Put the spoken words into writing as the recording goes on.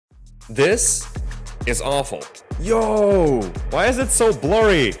This is awful. Yo, why is it so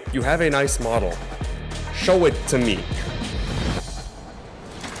blurry? You have a nice model. Show it to me.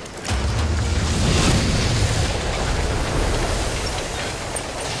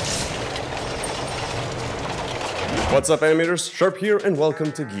 What's up, animators? Sharp here, and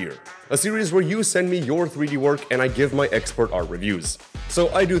welcome to g.e.a.r, a series where you send me your 3D work and I give my expert art reviews.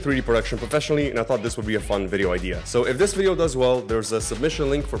 So I do 3D production professionally, and I thought this would be a fun video idea. So if this video does well, there's a submission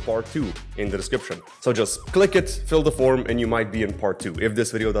link for part 2 in the description. So just click it, fill the form, and you might be in part 2 if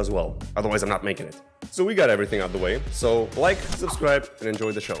this video does well. Otherwise, I'm not making it. So we got everything out of the way. So like, subscribe, and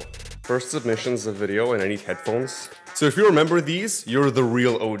enjoy the show. First submission's a video, and I need headphones. So if you remember these, you're the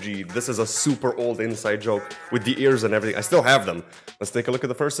real OG. This is a super old inside joke with the ears and everything. I still have them. Let's take a look at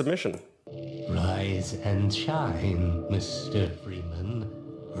the first submission. Rise and shine, Mr. Freeman.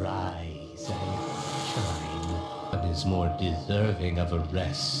 Rise and shine. One is more deserving of a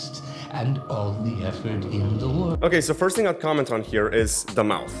rest and all the effort in the world. Okay, so first thing I'd comment on here is the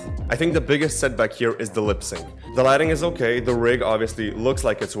mouth. I think the biggest setback here is the lip sync. The lighting is okay, the rig obviously looks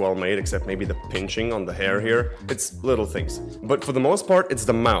like it's well made, except maybe the pinching on the hair here. It's little things. But for the most part, it's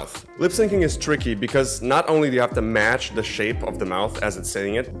the mouth. Lip syncing is tricky because not only do you have to match the shape of the mouth as it's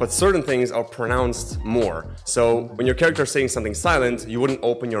saying it, but certain things are pronounced more. So when your character is saying something silent, you wouldn't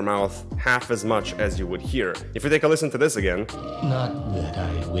open your mouth half as much as you would here. If you take a listen to this again. Not that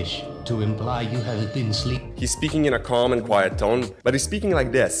I wish to imply you have been sleeping. He's speaking in a calm and quiet tone, but he's speaking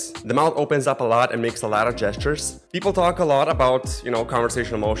like this. The mouth opens up a lot and makes a lot of gestures. People talk a lot about,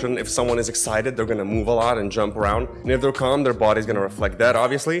 conversational motion. If someone is excited, they're gonna move a lot and jump around. And if they're calm, their body's gonna reflect that,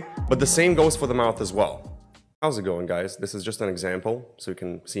 obviously. But the same goes for the mouth as well. How's it going, guys? This is just an example, so you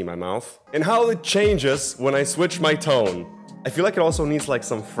can see my mouth. And how it changes when I switch my tone. I feel like it also needs like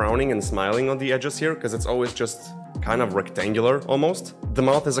some frowning and smiling on the edges here, because it's always just kind of rectangular almost. The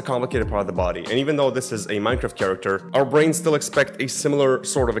mouth is a complicated part of the body, and even though this is a Minecraft character, our brains still expect a similar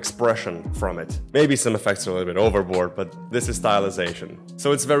sort of expression from it. Maybe some effects are a little bit overboard, but this is stylization.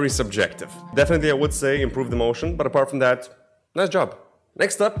 So it's very subjective. Definitely I would say improve the motion, but apart from that, nice job.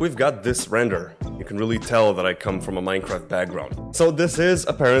 Next up, we've got this render. You can really tell that I come from a Minecraft background. So this is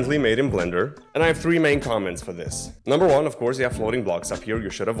apparently made in Blender, and I have 3 main comments for this. Number 1, of course, you have floating blocks up here, you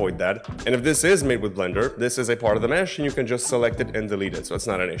should avoid that. And if this is made with Blender, this is a part of the mesh, and you can just select it and delete it, so it's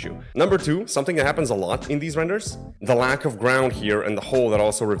not an issue. Number 2, something that happens a lot in these renders, the lack of ground here and the hole that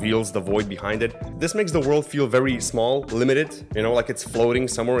also reveals the void behind it. This makes the world feel very small, limited, like it's floating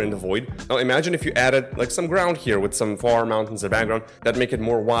somewhere in the void. Now imagine if you added like some ground here with some far mountains in the background that make it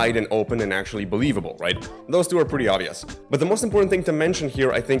more wide and open and actually believable, right? Those two are pretty obvious. But the most important thing to mention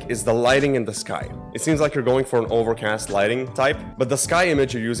here, I think, is the lighting in the sky. It seems like you're going for an overcast lighting type, but the sky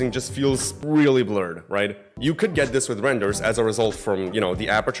image you're using just feels really blurred, right? You could get this with renders as a result from, the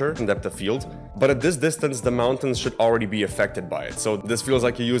aperture and depth of field, but at this distance, the mountains should already be affected by it. So this feels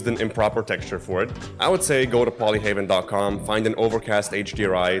like you used an improper texture for it. I would say go to polyhaven.com, find an overcast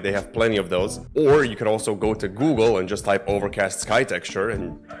HDRI, they have plenty of those. Or you could also go to Google and just type overcast sky texture,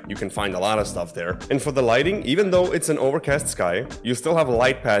 and you can find a lot of stuff there. And for the lighting, even though it's an overcast sky, you still have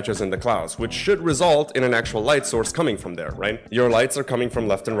light patches in the clouds, which should result in an actual light source coming from there, right? Your lights are coming from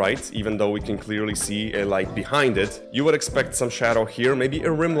left and right, even though we can clearly see a light behind it. You would expect some shadow here, maybe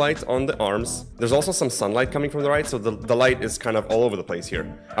a rim light on the arms. There's also some sunlight coming from the right, so the light is kind of all over the place here.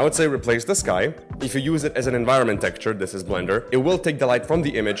 I would say replace the sky. If you use it as an environment texture, this is Blender, it will take the light from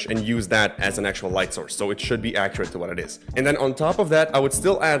the image and use that as an actual light source, so it should be accurate to what it is. And then on top of that, I would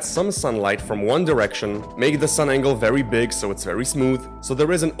still add some sunlight from one direction, make the sun angle very big so it's very smooth, so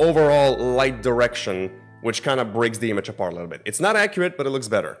there is an overall light direction which kind of breaks the image apart a little bit. It's not accurate, but it looks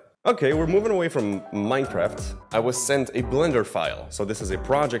better. Okay, we're moving away from Minecraft. I was sent a Blender file. So this is a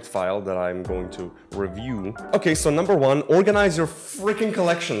project file that I'm going to review. Okay, so number 1, organize your freaking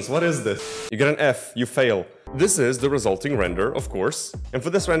collections. What is this? You get an F, you fail. This is the resulting render, of course. And for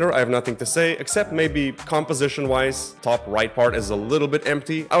this render, I have nothing to say, except maybe composition-wise, top right part is a little bit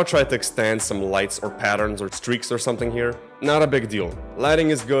empty. I would try to extend some lights or patterns or streaks or something here. Not a big deal. Lighting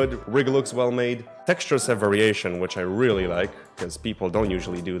is good, rig looks well made. Textures have variation, which I really like, because people don't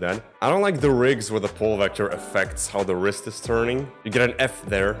usually do that. I don't like the rigs where the pole vector affects how the wrist is turning. You get an F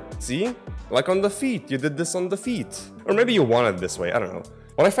there. See? Like on the feet, you did this on the feet. Or maybe you want it this way, I don't know.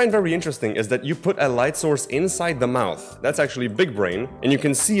 What I find very interesting is that you put a light source inside the mouth. That's actually big brain, and you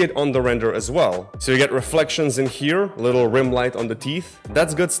can see it on the render as well. So you get reflections in here, little rim light on the teeth.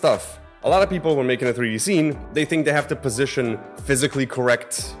 That's good stuff. A lot of people, when making a 3D scene, they think they have to position physically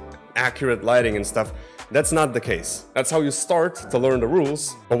correct, accurate lighting and stuff. That's not the case. That's how you start to learn the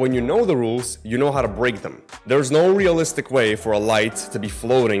rules, but when you know the rules, you know how to break them. There's no realistic way for a light to be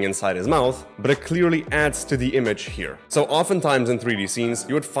floating inside his mouth, but it clearly adds to the image here. So oftentimes in 3D scenes,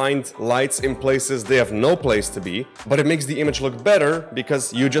 you would find lights in places they have no place to be, but it makes the image look better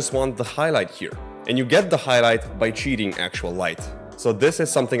because you just want the highlight here. And you get the highlight by cheating actual light. So this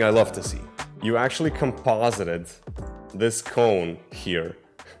is something I love to see. You actually composited this cone here.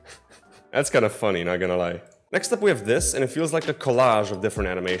 That's kind of funny, not gonna lie. Next up we have this, and it feels like a collage of different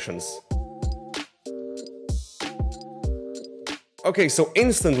animations. Okay, so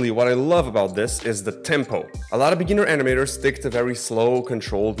instantly what I love about this is the tempo. A lot of beginner animators stick to very slow,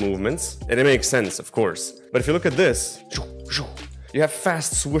 controlled movements, and it makes sense, of course. But if you look at this, you have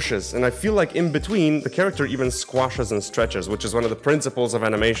fast swooshes, and I feel like in between, the character even squashes and stretches, which is one of the principles of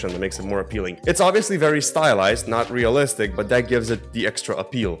animation that makes it more appealing. It's obviously very stylized, not realistic, but that gives it the extra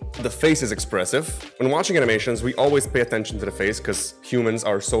appeal. The face is expressive. When watching animations, we always pay attention to the face because humans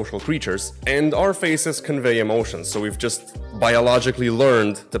are social creatures, and our faces convey emotions, so we've just biologically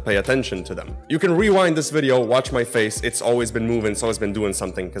learned to pay attention to them. You can rewind this video, watch my face, it's always been moving, it's always been doing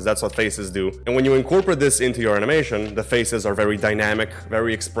something, because that's what faces do. And when you incorporate this into your animation, the faces are very dynamic,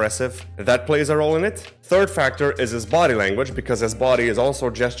 very expressive. That plays a role in it. Third factor is his body language, because his body is also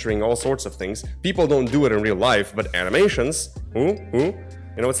gesturing all sorts of things. People don't do it in real life, but animations,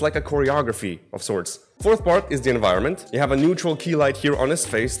 you know, it's like a choreography of sorts. Fourth part is the environment. You have a neutral key light here on his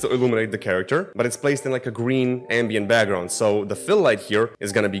face to illuminate the character, but it's placed in like a green ambient background. So the fill light here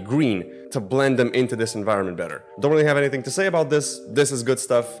is gonna be green to blend them into this environment better. Don't really have anything to say about this. This is good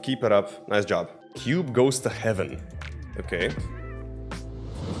stuff. Keep it up. Nice job. Cube goes to heaven. Okay.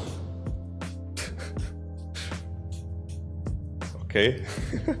 Okay.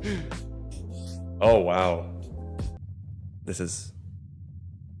 Oh, wow. This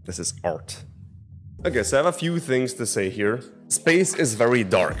is art. Okay, so I have a few things to say here. Space is very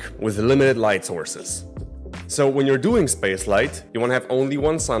dark, with limited light sources. So when you're doing space light, you want to have only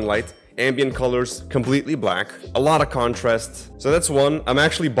one sunlight, ambient colors completely black, a lot of contrast. So that's one. I'm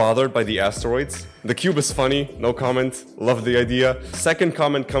actually bothered by the asteroids. The cube is funny, no comment, love the idea. Second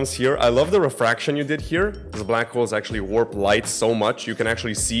comment comes here. I love the refraction you did here. The black holes actually warp light so much you can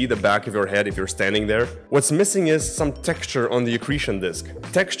actually see the back of your head if you're standing there. What's missing is some texture on the accretion disk.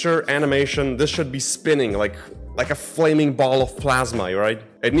 Texture, animation, this should be spinning like a flaming ball of plasma, right?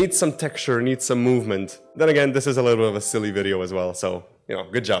 It needs some texture, it needs some movement. Then again, this is a little bit of a silly video as well, so, you know,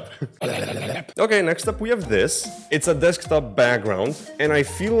 good job. Okay, next up we have this. It's a desktop background, and I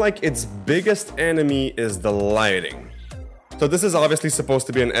feel like its biggest enemy is the lighting. So this is obviously supposed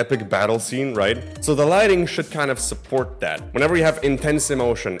to be an epic battle scene, right? So the lighting should kind of support that. Whenever you have intense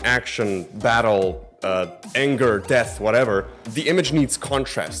emotion, action, battle, anger, death, whatever, the image needs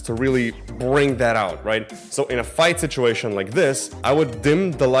contrast to really bring that out, right? So in a fight situation like this, I would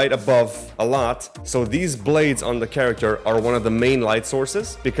dim the light above a lot, so these blades on the character are one of the main light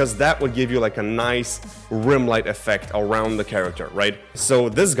sources, because that would give you like a nice rim light effect around the character, right? So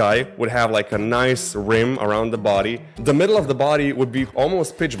this guy would have like a nice rim around the body. The middle of the body would be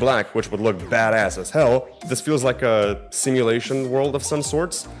almost pitch black, which would look badass as hell. This feels like a simulation world of some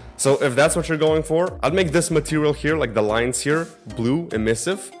sorts. So if that's what you're going for, I'd make this material here, like the lines here, blue,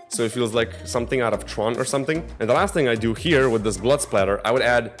 emissive. So it feels like something out of Tron or something. And the last thing I do here with this blood splatter, I would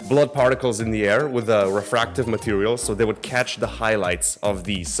add blood particles in the air with a refractive material so they would catch the highlights of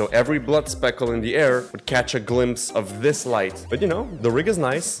these. So every blood speckle in the air would catch a glimpse of this light. But you know, the rig is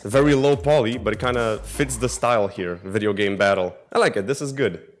nice, very low poly, but it kind of fits the style here, video game battle. I like it, this is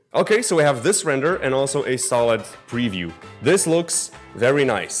good. Okay, so we have this render and also a solid preview. This looks very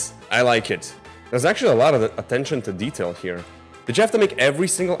nice. I like it. There's actually a lot of attention to detail here. Did you have to make every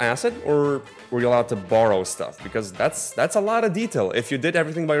single asset, or were you allowed to borrow stuff? Because that's a lot of detail. If you did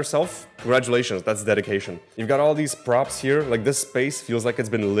everything by yourself, congratulations, that's dedication. You've got all these props here, like this space feels like it's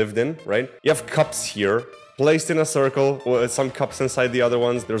been lived in, right? You have cups here, placed in a circle, with some cups inside the other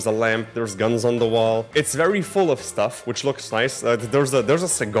ones. There's a lamp, there's guns on the wall. It's very full of stuff, which looks nice. There's a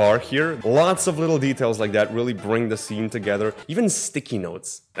cigar here. Lots of little details like that really bring the scene together. Even sticky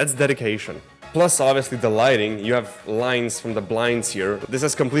notes. That's dedication. Plus, obviously, the lighting. You have lines from the blinds here. This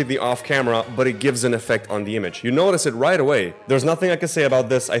is completely off camera, but it gives an effect on the image. You notice it right away. There's nothing I can say about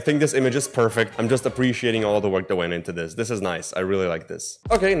this. I think this image is perfect. I'm just appreciating all the work that went into this. This is nice. I really like this.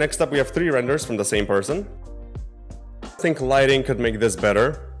 Okay, next up we have 3 renders from the same person. I think lighting could make this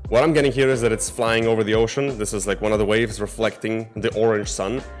better. What I'm getting here is that it's flying over the ocean. This is like one of the waves reflecting the orange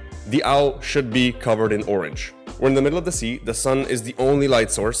sun. The owl should be covered in orange. we're in the middle of the sea. The sun is the only light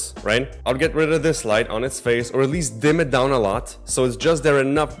source, right? I'll get rid of this light on its face, or at least dim it down a lot, so it's just there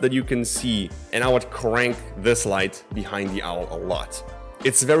enough that you can see. And I would crank this light behind the owl a lot.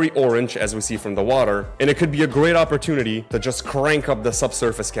 It's very orange, as we see from the water, and it could be a great opportunity to just crank up the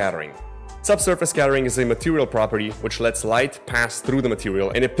subsurface scattering. Subsurface scattering is a material property which lets light pass through the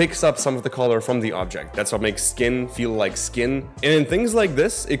material, and it picks up some of the color from the object. That's what makes skin feel like skin. And in things like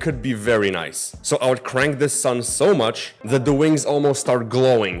this, it could be very nice. So I would crank this sun so much that the wings almost start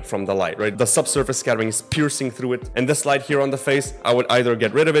glowing from the light, right? The subsurface scattering is piercing through it. And this light here on the face, I would either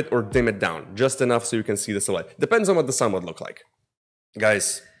get rid of it or dim it down, just enough so you can see the silhouette. Depends on what the sun would look like.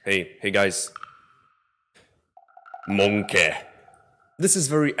 Guys, hey guys. Monkey. This is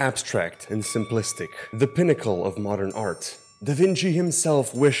very abstract and simplistic, the pinnacle of modern art. Da Vinci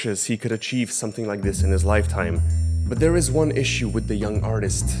himself wishes he could achieve something like this in his lifetime, but there is one issue with the young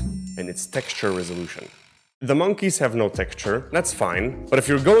artist, and it's texture resolution. The monkeys have no texture, that's fine, but if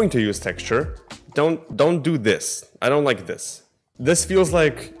you're going to use texture, don't do this. I don't like this. This feels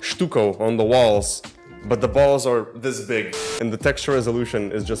like stucco on the walls, but the balls are this big, and the texture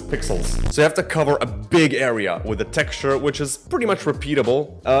resolution is just pixels. So you have to cover a big area with a texture, which is pretty much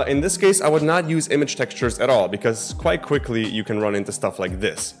repeatable. In this case, I would not use image textures at all, because quite quickly you can run into stuff like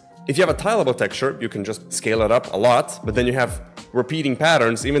this. If you have a tileable texture, you can just scale it up a lot, but then you have repeating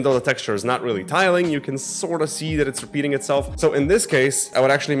patterns. Even though the texture is not really tiling, you can sort of see that it's repeating itself. So in this case, I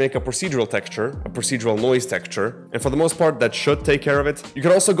would actually make a procedural texture, a procedural noise texture, and for the most part, that should take care of it. You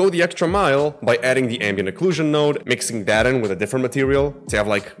could also go the extra mile by adding the ambient occlusion node, mixing that in with a different material to have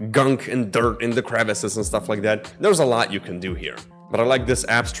like gunk and dirt in the crevices and stuff like that. There's a lot you can do here. But I like this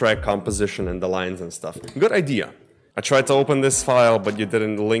abstract composition and the lines and stuff. Good idea. I tried to open this file, but you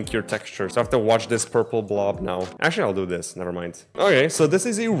didn't link your texture, so I have to watch this purple blob now. Actually, I'll do this, never mind. Okay, so this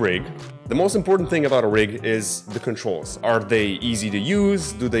is a rig. The most important thing about a rig is the controls. Are they easy to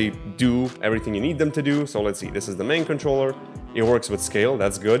use? Do they do everything you need them to do? So let's see, this is the main controller. It works with scale,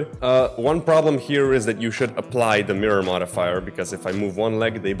 that's good. One problem here is that you should apply the mirror modifier, because if I move one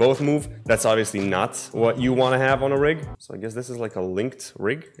leg, they both move. That's obviously not what you want to have on a rig. So I guess this is like a linked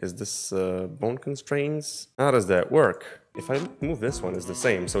rig. Is this bone constraints? How does that work? If I move this one, it's the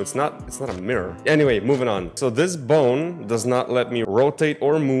same, so it's not a mirror. Anyway, moving on. So this bone does not let me rotate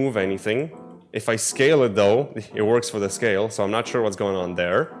or move anything. If I scale it though, it works for the scale, so I'm not sure what's going on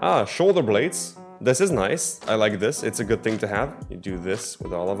there. Ah, shoulder blades. This is nice. I like this. It's a good thing to have. You do this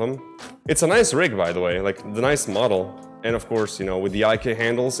with all of them. It's a nice rig, by the way, like the nice model. And of course, you know, with the IK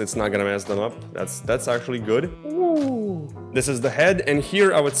handles, it's not gonna mess them up. That's actually good. Ooh. This is the head, and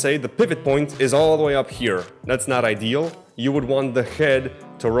here I would say the pivot point is all the way up here. That's not ideal. You would want the head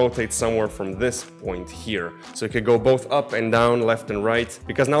to rotate somewhere from this point here. So it could go both up and down, left and right.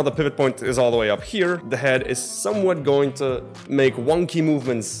 Because now the pivot point is all the way up here, the head is somewhat going to make wonky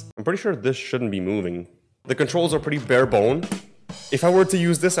movements. I'm pretty sure this shouldn't be moving. The controls are pretty bare bone. If I were to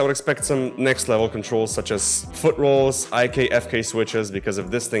use this, I would expect some next level controls such as foot rolls, IK, FK switches, because if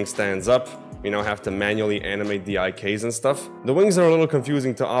this thing stands up, we now have to manually animate the IKs and stuff. The wings are a little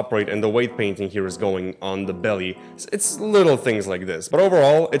confusing to operate, and the weight painting here is going on the belly. It's little things like this. But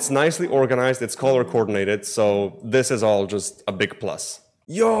overall, it's nicely organized, it's color coordinated, so this is all just a big plus.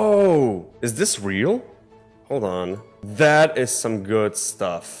 Yo! Is this real? Hold on. That is some good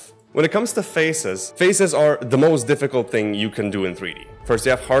stuff. When it comes to faces, faces are the most difficult thing you can do in 3D. First you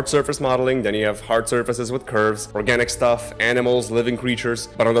have hard surface modeling, then you have hard surfaces with curves, organic stuff, animals, living creatures.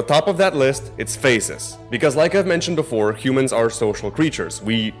 But on the top of that list, it's faces. Because like I've mentioned before, humans are social creatures.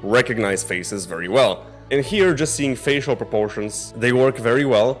 We recognize faces very well. And here, just seeing facial proportions, they work very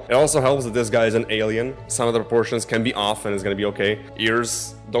well. It also helps that this guy is an alien. Some of the proportions can be off and it's gonna be okay.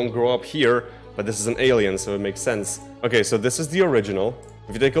 Ears don't grow up here, but this is an alien, so it makes sense. Okay, so this is the original.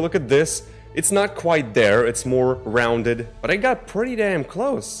 If you take a look at this, it's not quite there, it's more rounded, but I got pretty damn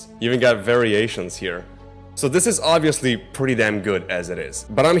close. You even got variations here. So this is obviously pretty damn good as it is.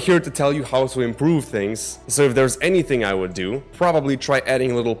 But I'm here to tell you how to improve things. So if there's anything I would do, probably try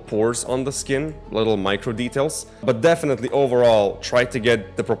adding little pores on the skin, little micro details. But definitely overall, try to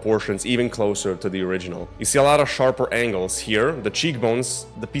get the proportions even closer to the original. You see a lot of sharper angles here. The cheekbones,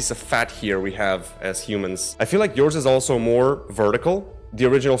 the piece of fat here we have as humans. I feel like yours is also more vertical. The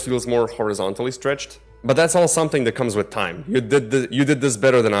original feels more horizontally stretched. But that's all something that comes with time. You did this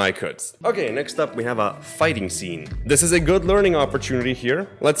better than I could. Okay, next up we have a fighting scene. This is a good learning opportunity here.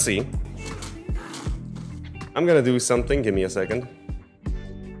 Let's see. I'm gonna do something, give me a second.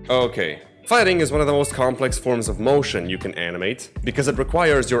 Okay. Fighting is one of the most complex forms of motion you can animate because it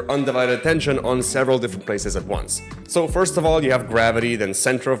requires your undivided attention on several different places at once. So first of all, you have gravity, then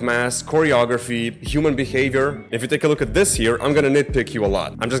center of mass, choreography, human behavior. If you take a look at this here, I'm gonna nitpick you a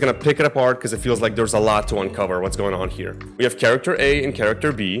lot. I'm just gonna pick it apart because it feels like there's a lot to uncover what's going on here. We have character A and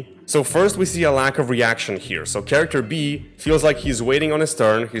character B. So first we see a lack of reaction here. So character B feels like he's waiting on his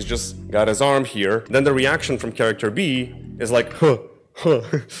turn, he's just got his arm here. Then the reaction from character B is like, huh.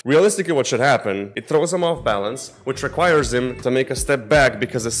 Realistically, what should happen, it throws him off balance, which requires him to make a step back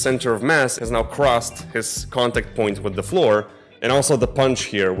because his center of mass has now crossed his contact point with the floor, and also the punch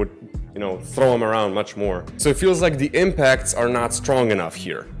here would, you know, throw him around much more. So it feels like the impacts are not strong enough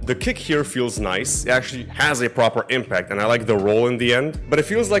here. The kick here feels nice, it actually has a proper impact, and I like the roll in the end, but it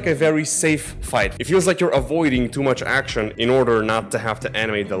feels like a very safe fight. It feels like you're avoiding too much action in order not to have to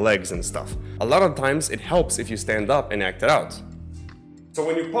animate the legs and stuff. A lot of times it helps if you stand up and act it out. So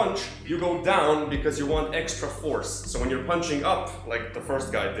when you punch, you go down because you want extra force. So when you're punching up, like the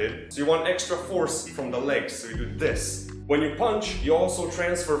first guy did, so you want extra force from the legs, so you do this. When you punch, you also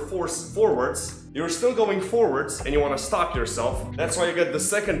transfer force forwards. You're still going forwards and you want to stop yourself. That's why you get the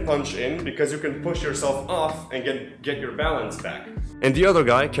second punch in, because you can push yourself off and get your balance back. And the other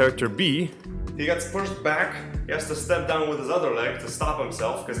guy, character B, he gets pushed back, he has to step down with his other leg to stop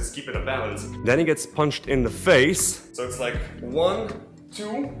himself because he's keeping a balance. Then he gets punched in the face, so it's like 1,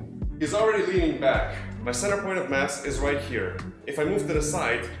 2, he's already leaning back. My center point of mass is right here. If I move to the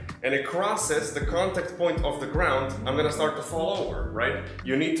side and it crosses the contact point of the ground, I'm gonna start to fall over, right?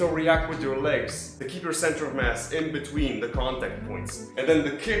 You need to react with your legs to keep your center of mass in between the contact points. And then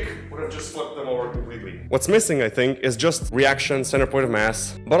the kick would have just flipped them over completely. What's missing, I think, is just reaction, center point of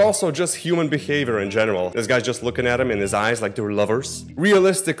mass, but also just human behavior in general. This guy's just looking at him in his eyes like they're lovers.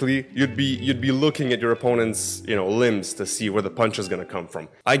 Realistically, you'd be looking at your opponent's, you know, limbs to see where the punch is gonna come from.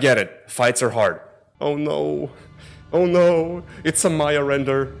 I get it, fights are hard. Oh no. Oh no, it's a Maya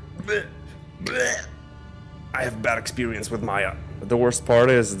render. Blech, blech. I have bad experience with Maya. But the worst part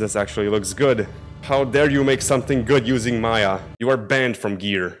is this actually looks good. How dare you make something good using Maya? You are banned from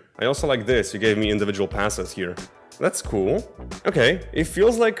g.e.a.r. I also like this, you gave me individual passes here. That's cool. Okay, it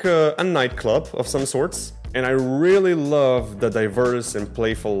feels like a nightclub of some sorts. And I really love the diverse and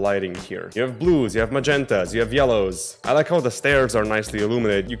playful lighting here. You have blues, you have magentas, you have yellows. I like how the stairs are nicely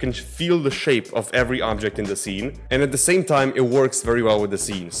illuminated. You can feel the shape of every object in the scene. And at the same time, it works very well with the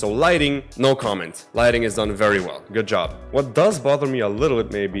scene. So lighting, no comment. Lighting is done very well. Good job. What does bother me a little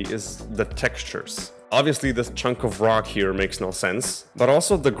bit maybe is the textures. Obviously, this chunk of rock here makes no sense, but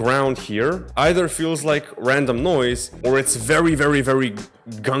also the ground here either feels like random noise or it's very, very, very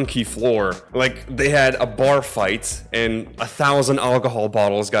gunky floor. Like they had a bar fight and 1,000 alcohol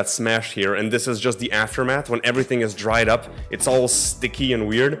bottles got smashed here, and this is just the aftermath when everything is dried up. It's all sticky and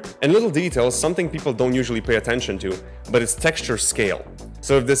weird. And little details, something people don't usually pay attention to, but it's texture scale.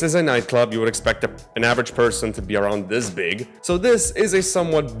 So if this is a nightclub, you would expect an average person to be around this big. So this is a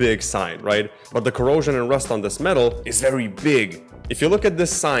somewhat big sign, right? But the corrosion and rust on this metal is very big. If you look at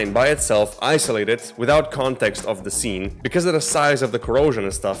this sign by itself, isolated, without context of the scene, because of the size of the corrosion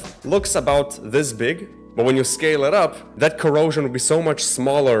and stuff, looks about this big. But when you scale it up, that corrosion would be so much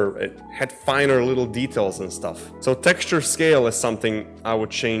smaller, it had finer little details and stuff. So texture scale is something I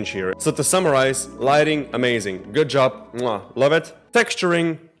would change here. So to summarize, lighting, amazing. Good job, mwah, love it.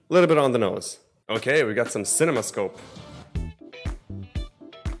 Texturing, a little bit on the nose. Okay, we got some CinemaScope.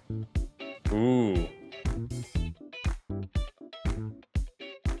 Ooh.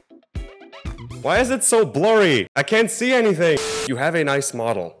 Why is it so blurry? I can't see anything. You have a nice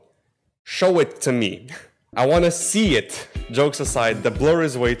model. Show it to me. I want to see it. Jokes aside, the blur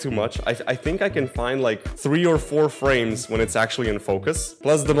is way too much. I think I can find like 3 or 4 frames when it's actually in focus,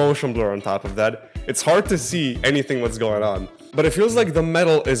 plus the motion blur on top of that. It's hard to see anything what's going on. But it feels like the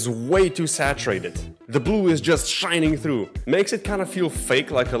metal is way too saturated. The blue is just shining through. Makes it kind of feel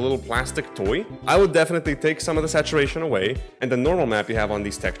fake, like a little plastic toy. I would definitely take some of the saturation away, and the normal map you have on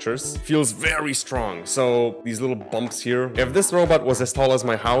these textures feels very strong. So these little bumps here, if this robot was as tall as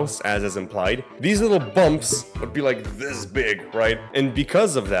my house, as is implied, these little bumps would be like this big, right? And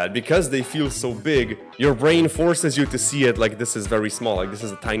because of that, because they feel so big, your brain forces you to see it like this is very small, like this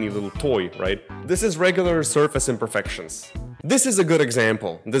is a tiny little toy, right? This is regular surface imperfections. This is a good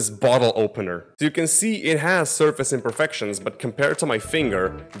example, this bottle opener. So you can see it has surface imperfections, but compared to my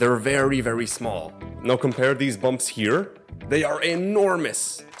finger, they're very, very small. Now compare these bumps here, they are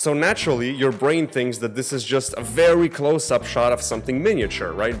enormous. So naturally, your brain thinks that this is just a very close-up shot of something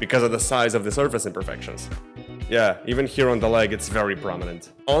miniature, right? Because of the size of the surface imperfections. Yeah, even here on the leg, it's very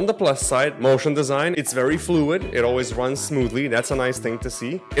prominent. On the plus side, motion design, it's very fluid. It always runs smoothly. That's a nice thing to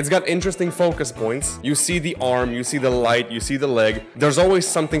see. It's got interesting focus points. You see the arm, you see the light, you see the leg. There's always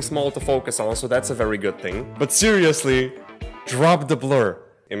something small to focus on, so that's a very good thing. But seriously, drop the blur.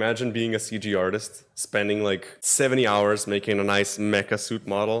 Imagine being a CG artist, spending like 70 hours making a nice mecha suit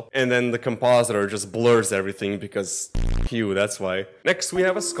model, and then the compositor just blurs everything because you, that's why. Next we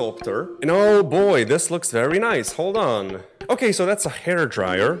have a sculptor, and oh boy, this looks very nice. Hold on. Okay, so that's a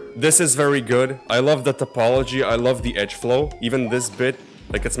hairdryer. This is very good. I love the topology, I love the edge flow. Even this bit,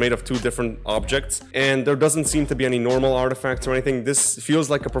 like it's made of two different objects, and there doesn't seem to be any normal artifacts or anything. This feels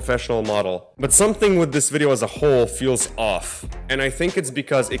like a professional model. But something with this video as a whole feels off. And I think it's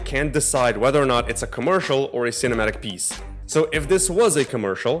because it can't decide whether or not it's a commercial or a cinematic piece. So if this was a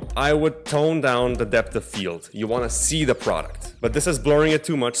commercial, I would tone down the depth of field. You want to see the product. But this is blurring it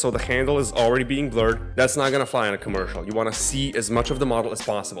too much, so the handle is already being blurred. That's not gonna fly in a commercial. You want to see as much of the model as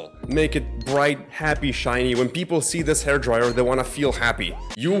possible. Make it bright, happy, shiny. When people see this hairdryer, they want to feel happy.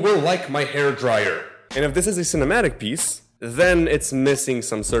 You will like my hairdryer. And if this is a cinematic piece, then it's missing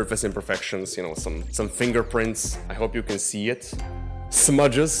some surface imperfections, you know, some fingerprints. I hope you can see it.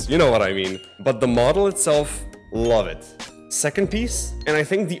 Smudges, you know what I mean. But the model itself, love it. Second piece, and I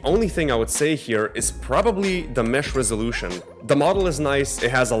think the only thing I would say here is probably the mesh resolution. The model is nice,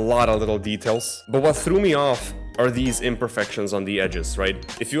 it has a lot of little details, but what threw me off are these imperfections on the edges, right?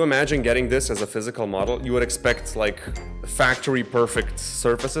 If you imagine getting this as a physical model, you would expect like factory perfect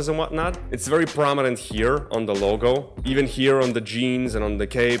surfaces and whatnot. It's very prominent here on the logo, even here on the jeans and on the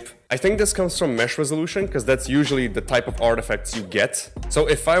cape. I think this comes from mesh resolution because that's usually the type of artifacts you get. So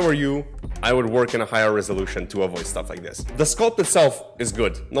if I were you, I would work in a higher resolution to avoid stuff like this. The sculpt itself is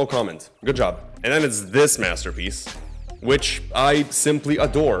good, no comment. Good job. And then it's this masterpiece, which I simply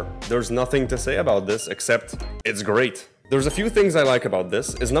adore. There's nothing to say about this except it's great. There's a few things I like about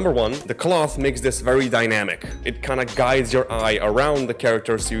this. Is number one, the cloth makes this very dynamic. It kind of guides your eye around the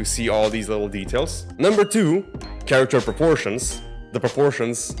character so you see all these little details. Number two, character proportions. The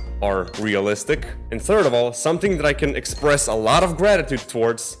proportions are realistic. And third of all, something that I can express a lot of gratitude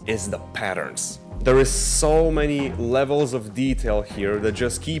towards is the patterns. There is so many levels of detail here that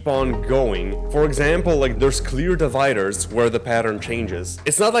just keep on going. For example, like there's clear dividers where the pattern changes.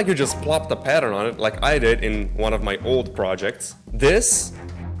 It's not like you just plop the pattern on it like I did in one of my old projects. This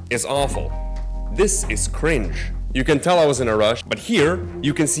is awful. This is cringe. You can tell I was in a rush, but here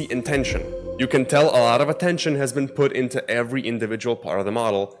you can see intention. You can tell a lot of attention has been put into every individual part of the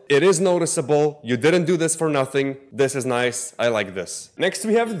model. It is noticeable. You didn't do this for nothing. This is nice. I like this. Next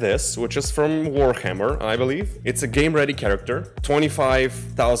we have this, which is from Warhammer, I believe. It's a game-ready character.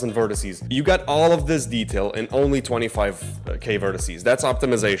 25,000 vertices. You got all of this detail in only 25k vertices. That's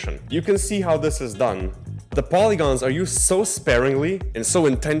optimization. You can see how this is done. The polygons are used so sparingly and so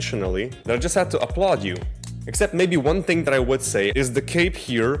intentionally that I just had to applaud you. Except maybe one thing that I would say is the cape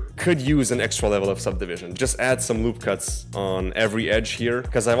here could use an extra level of subdivision. Just add some loop cuts on every edge here,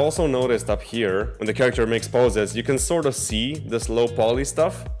 because I've also noticed up here, when the character makes poses, you can sort of see this low poly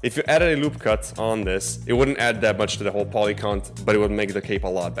stuff. If you added a loop cut on this, it wouldn't add that much to the whole poly count, but it would make the cape a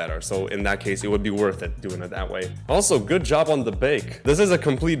lot better. So in that case, it would be worth it doing it that way. Also, good job on the bake. This is a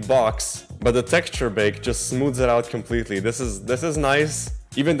complete box, but the texture bake just smooths it out completely. This is nice.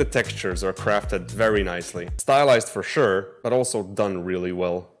 Even the textures are crafted very nicely. Stylized for sure, but also done really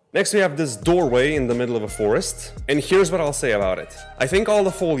well. Next we have this doorway in the middle of a forest, and here's what I'll say about it. I think all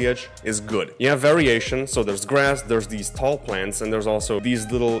the foliage is good. You have variation, so there's grass, there's these tall plants, and there's also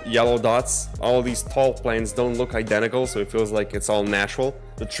these little yellow dots. All these tall plants don't look identical, so it feels like it's all natural.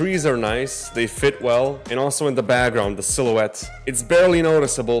 The trees are nice, they fit well, and also in the background, the silhouette. It's barely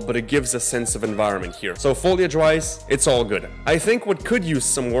noticeable, but it gives a sense of environment here. So foliage-wise, it's all good. I think what could use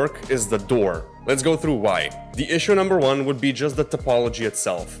some work is the door. Let's go through why. The issue number one would be just the topology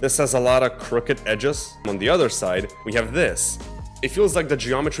itself. This has a lot of crooked edges. On the other side, we have this. It feels like the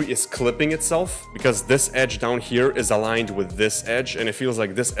geometry is clipping itself because this edge down here is aligned with this edge, and it feels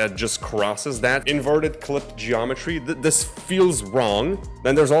like this edge just crosses that inverted clipped geometry. This feels wrong.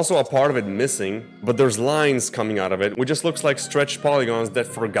 Then there's also a part of it missing, but there's lines coming out of it, which just looks like stretched polygons that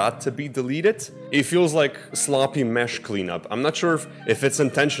forgot to be deleted. It feels like sloppy mesh cleanup. I'm not sure if it's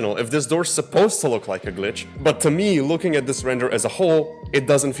intentional, if this door's supposed to look like a glitch, but to me, looking at this render as a whole, it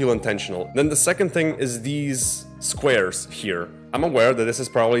doesn't feel intentional. Then the second thing is these squares here. I'm aware that this is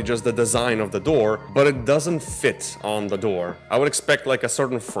probably just the design of the door, but it doesn't fit on the door. I would expect like a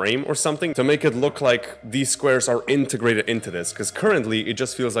certain frame or something to make it look like these squares are integrated into this, because currently it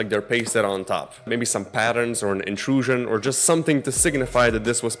just feels like they're pasted on top. Maybe some patterns or an intrusion or just something to signify that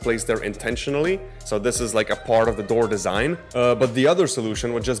this was placed there intentionally. So this is like a part of the door design. But the other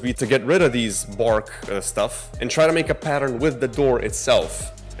solution would just be to get rid of these bark stuff and try to make a pattern with the door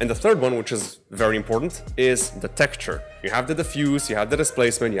itself. And the third one, which is very important, is the texture. You have the diffuse, you have the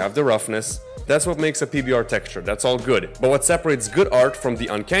displacement, you have the roughness. That's what makes a PBR texture, that's all good. But what separates good art from the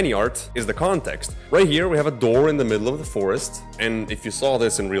uncanny art is the context. Right here we have a door in the middle of the forest, and if you saw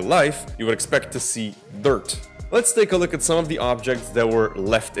this in real life, you would expect to see dirt. Let's take a look at some of the objects that were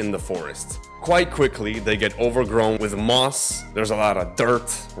left in the forest. Quite quickly, they get overgrown with moss, there's a lot of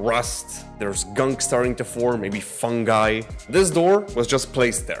dirt, rust, there's gunk starting to form, maybe fungi. This door was just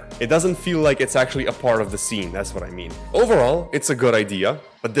placed there. It doesn't feel like it's actually a part of the scene, that's what I mean. Overall, it's a good idea,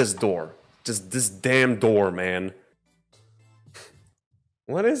 but this door, just this damn door, man.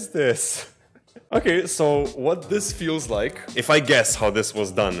 What is this? Okay, so what this feels like, if I guess how this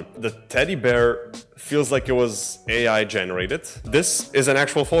was done, the teddy bear feels like it was AI generated. This is an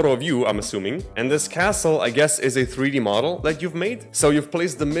actual photo of you, I'm assuming. And this castle, I guess, is a 3D model that you've made. So you've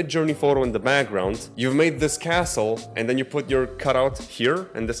placed the Mid-Journey photo in the background. You've made this castle, and then you put your cutout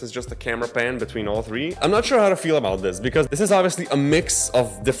here, and this is just a camera pan between all three. I'm not sure how to feel about this, because this is obviously a mix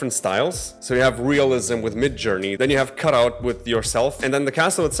of different styles. So you have realism with Mid-Journey, then you have cutout with yourself, and then the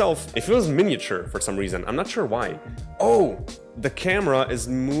castle itself, it feels miniature for some reason. I'm not sure why. Oh, the camera is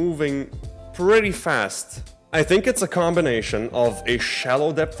moving pretty fast. I think it's a combination of a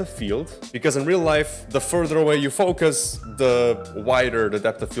shallow depth of field, because in real life, the further away you focus, the wider the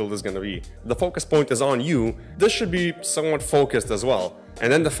depth of field is going to be. The focus point is on you. This should be somewhat focused as well.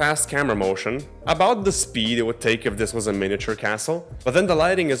 And then the fast camera motion, about the speed it would take if this was a miniature castle. But then the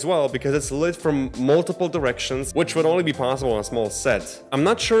lighting as well, because it's lit from multiple directions, which would only be possible on a small set. I'm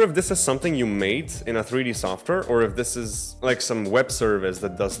not sure if this is something you made in a 3D software, or if this is like some web service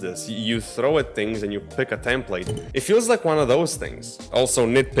that does this. You throw at things and you pick a template. It feels like one of those things. Also,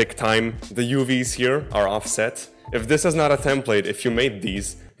 nitpick time, the UVs here are offset. If this is not a template, if you made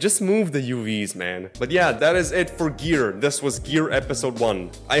these, just move the UVs, man. But yeah, that is it for Gear. This was Gear episode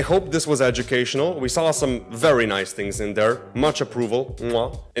 1. I hope this was educational. We saw some very nice things in there. Much approval.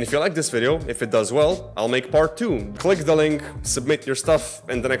 Mwah. And if you like this video, if it does well, I'll make part 2. Click the link, submit your stuff,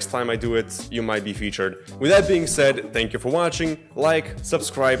 and the next time I do it, you might be featured. With that being said, thank you for watching, like,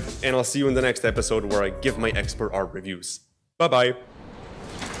 subscribe, and I'll see you in the next episode where I give my expert art reviews. Bye-bye.